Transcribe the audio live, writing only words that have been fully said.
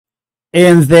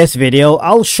In this video,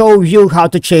 I'll show you how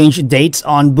to change dates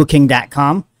on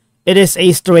booking.com. It is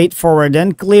a straightforward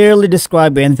and clearly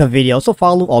described in the video, so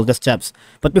follow all the steps.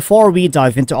 But before we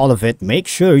dive into all of it, make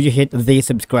sure you hit the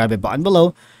subscribe button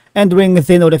below and ring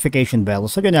the notification bell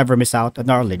so you never miss out on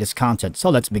our latest content. So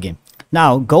let's begin.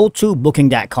 Now, go to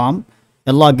booking.com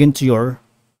and log into your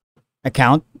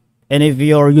account. And if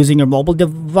you're using your mobile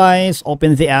device,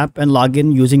 open the app and log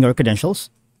in using your credentials.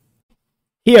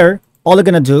 Here, all you're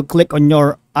gonna do, click on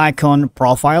your icon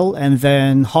profile and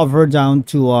then hover down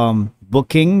to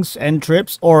bookings and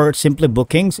trips, or simply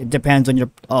bookings. It depends on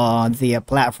your the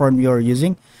platform you're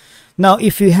using. Now,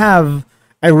 if you have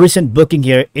a recent booking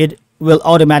here, it will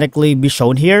automatically be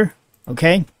shown here.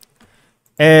 Okay,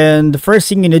 and the first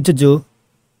thing you need to do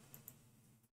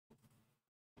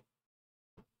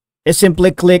is simply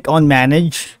click on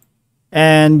manage,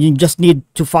 and you just need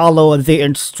to follow the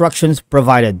instructions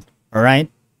provided. All right,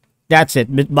 that's it.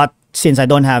 But since I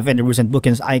don't have any recent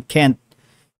bookings, I can't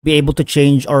be able to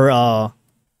change or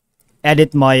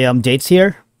edit my dates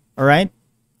here. All right,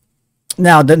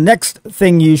 now the next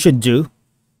thing you should do,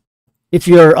 if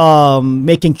you're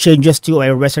making changes to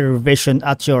a reservation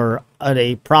at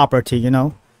a property,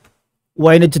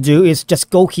 what you need to do is just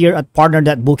go here at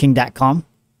partner.booking.com.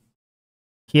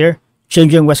 Here,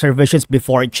 changing reservations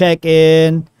before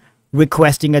check-in,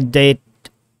 requesting a date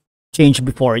change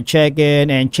before check-in,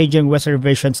 and changing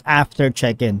reservations after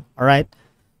check-in. All right,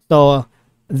 so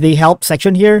the help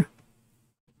section here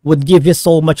would give you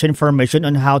so much information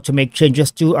on how to make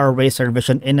changes to our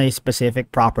reservation in a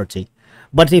specific property.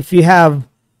 But if you have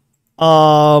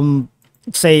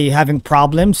say having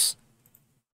problems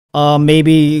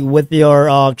maybe with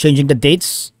your changing the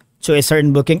dates to a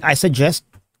certain booking, I suggest,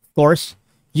 of course,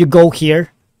 you go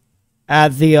here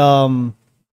at the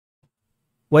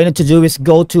what you need to do is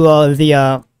go to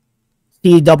the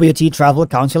CWT travel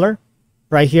counselor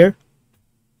right here.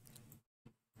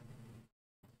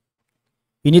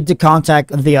 You need to contact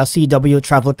the CW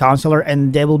travel counselor,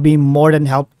 and they will be more than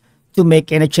help to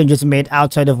make any changes made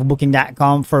outside of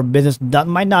booking.com for business that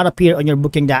might not appear on your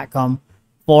booking.com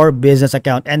for business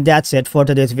account. And that's it for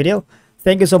today's video.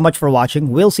 Thank you so much for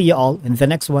watching. We'll see you all in the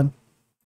next one.